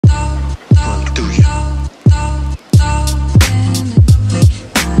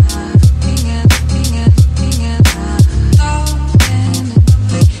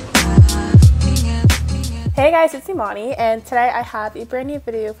guys, it's Imani, and today I have a brand new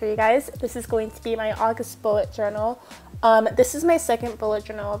video for you guys. This is going to be my August bullet journal. This is my second bullet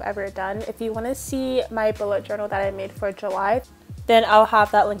journal I've ever done. If you want to see my bullet journal that I made for July, then I'll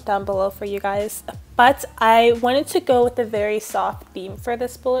have that link down below for you guys. But I wanted to go with a very soft theme for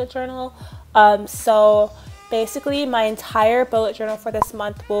this bullet journal. So basically my entire bullet journal for this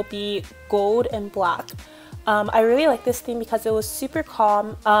month will be gold and black. I really like this theme because it was super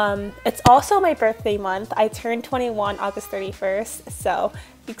calm. It's also my birthday month. I turned 21 August 31st, so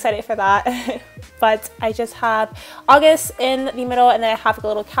excited for that. But I just have August in the middle, and then I have a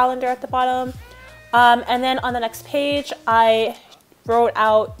little calendar at the bottom. And then on the next page, I wrote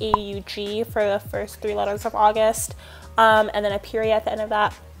out AUG for the first 3 letters of August, and then a period at the end of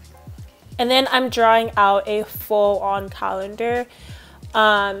that. And then I'm drawing out a full-on calendar.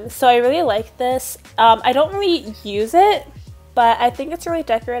 So I really like this. I don't really use it, but I think it's really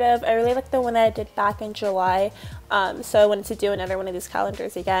decorative. I really like the one that I did back in July. So I wanted to do another one of these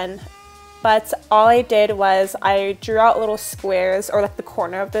calendars again. But all I did was I drew out little squares, or like the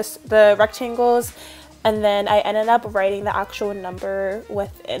corner of the rectangles, and then I ended up writing the actual number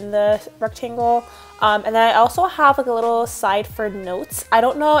within the rectangle. And then I also have like a little side for notes. I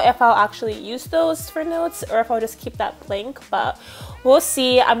don't know if I'll actually use those for notes or if I'll just keep that blank, but we'll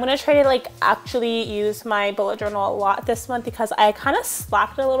see. I'm gonna try to like actually use my bullet journal a lot this month because I kind of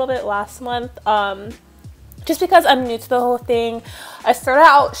slacked a little bit last month. Just because I'm new to the whole thing. I started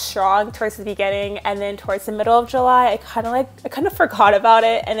out strong towards the beginning, and then towards the middle of July I kind of forgot about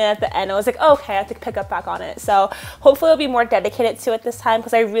it, and then at the end I was like, oh, okay, I have to pick up back on it. So hopefully I'll be more dedicated to it this time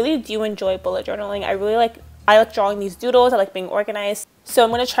because I really do enjoy bullet journaling. I like drawing these doodles. I like being organized. So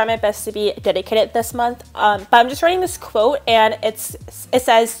I'm going to try my best to be dedicated this month. But I'm just writing this quote, and it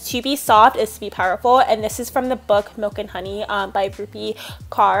says, "To be soft is to be powerful." And this is from the book Milk and Honey by Rupi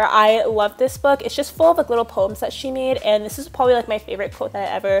Kaur. I love this book. It's just full of like little poems that she made, and this is probably like my favorite quote that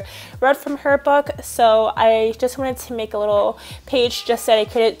I ever read from her book. So I just wanted to make a little page just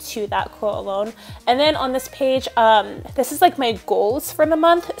dedicated to that quote alone. And then on this page, this is like my goals for the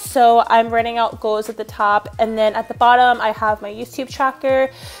month. So I'm writing out goals at the top, and then at the bottom I have my YouTube tracker.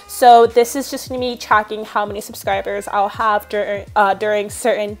 So this is just going to be tracking how many subscribers I'll have during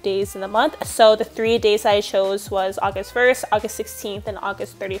certain days in the month. So the 3 days I chose was August 1st, August 16th, and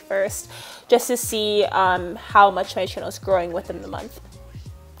August 31st, just to see how much my channel is growing within the month.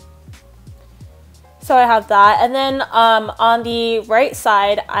 So I have that, and then on the right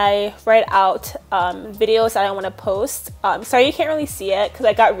side I write out videos that I want to post. Sorry you can't really see it because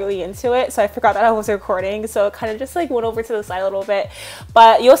I got really into it, so I forgot that I was recording, so it kind of just like went over to the side a little bit,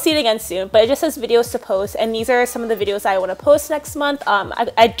 but you'll see it again soon. But it just says videos to post, and these are some of the videos I want to post next month.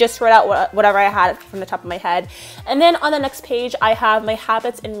 I just wrote out whatever I had from the top of my head. And then on the next page I have my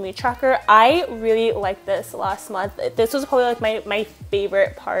habits and mood tracker. I really liked this last month. This was probably like my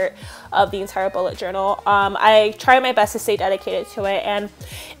favorite part of the entire bullet journal. I try my best to stay dedicated to it, and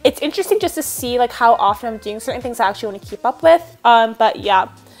it's interesting just to see like how often I'm doing certain things I actually want to keep up with. But yeah.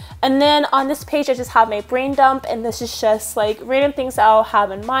 And then on this page I just have my brain dump, and this is just like random things that I'll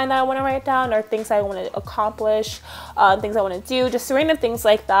have in mind that I want to write down, or things I want to accomplish, things I want to do, just random things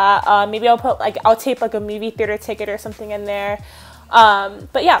like that. Maybe I'll tape like a movie theater ticket or something in there.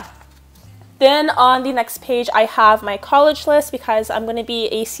 But yeah. Then on the next page I have my college list because I'm going to be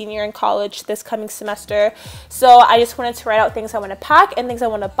a senior in college this coming semester. So I just wanted to write out things I want to pack and things I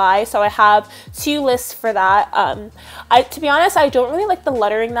want to buy. So I have 2 lists for that. To be honest, I don't really like the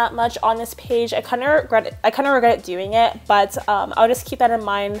lettering that much on this page. I kind of regret doing it, but I'll just keep that in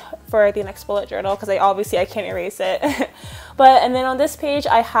mind for the next bullet journal because I can't erase it. And then on this page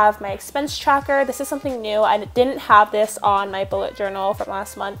I have my expense tracker. This is something new. I didn't have this on my bullet journal from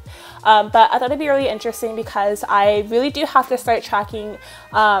last month, but I thought it'd be really interesting because I really do have to start tracking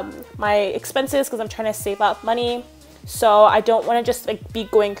my expenses because I'm trying to save up money. So I don't want to just like be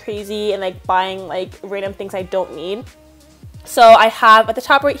going crazy and like buying like random things I don't need. So I have at the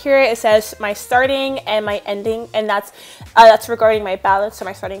top right here, it says my starting and my ending, and that's regarding my balance. So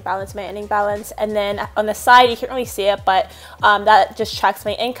my starting balance, my ending balance. And then on the side, you can't really see it, but that just tracks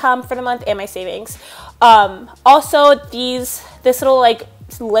my income for the month and my savings. Also this little like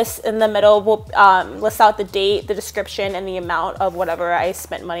list in the middle will list out the date, the description, and the amount of whatever I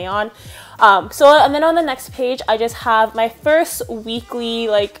spent money on. And then on the next page, I just have my first weekly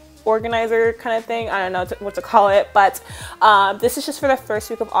like organizer kind of thing. I don't know what to call it, but this is just for the first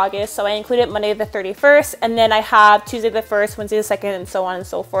week of August. So I included Monday the 31st, and then I have Tuesday the 1st, Wednesday the 2nd, and so on and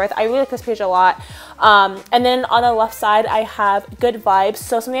so forth. I really like this page a lot. And then on the left side, I have good vibes.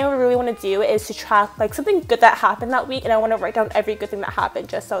 So something I really want to do is to track like something good that happened that week, and I want to write down every good thing that happened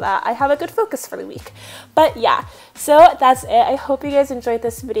just so that I have a good focus for the week. But yeah, so that's it. I hope you guys enjoyed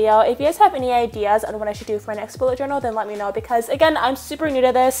this video. If you guys have any ideas on what I should do for my next bullet journal, then let me know, because again, I'm super new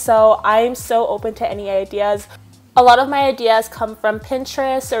to this, so I'm so open to any ideas. A lot of my ideas come from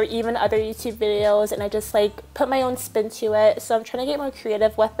Pinterest or even other YouTube videos, and I just like put my own spin to it, so I'm trying to get more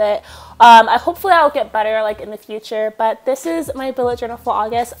creative with it. Hopefully I'll get better like in the future, but this is my bullet journal for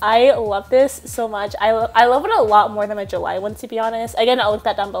August. I love this so much. I love it a lot more than my July one, to be honest. Again, I'll link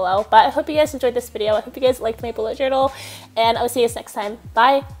that down below, but I hope you guys enjoyed this video. I hope you guys liked my bullet journal, and I'll see you guys next time.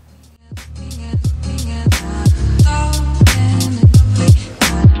 Bye!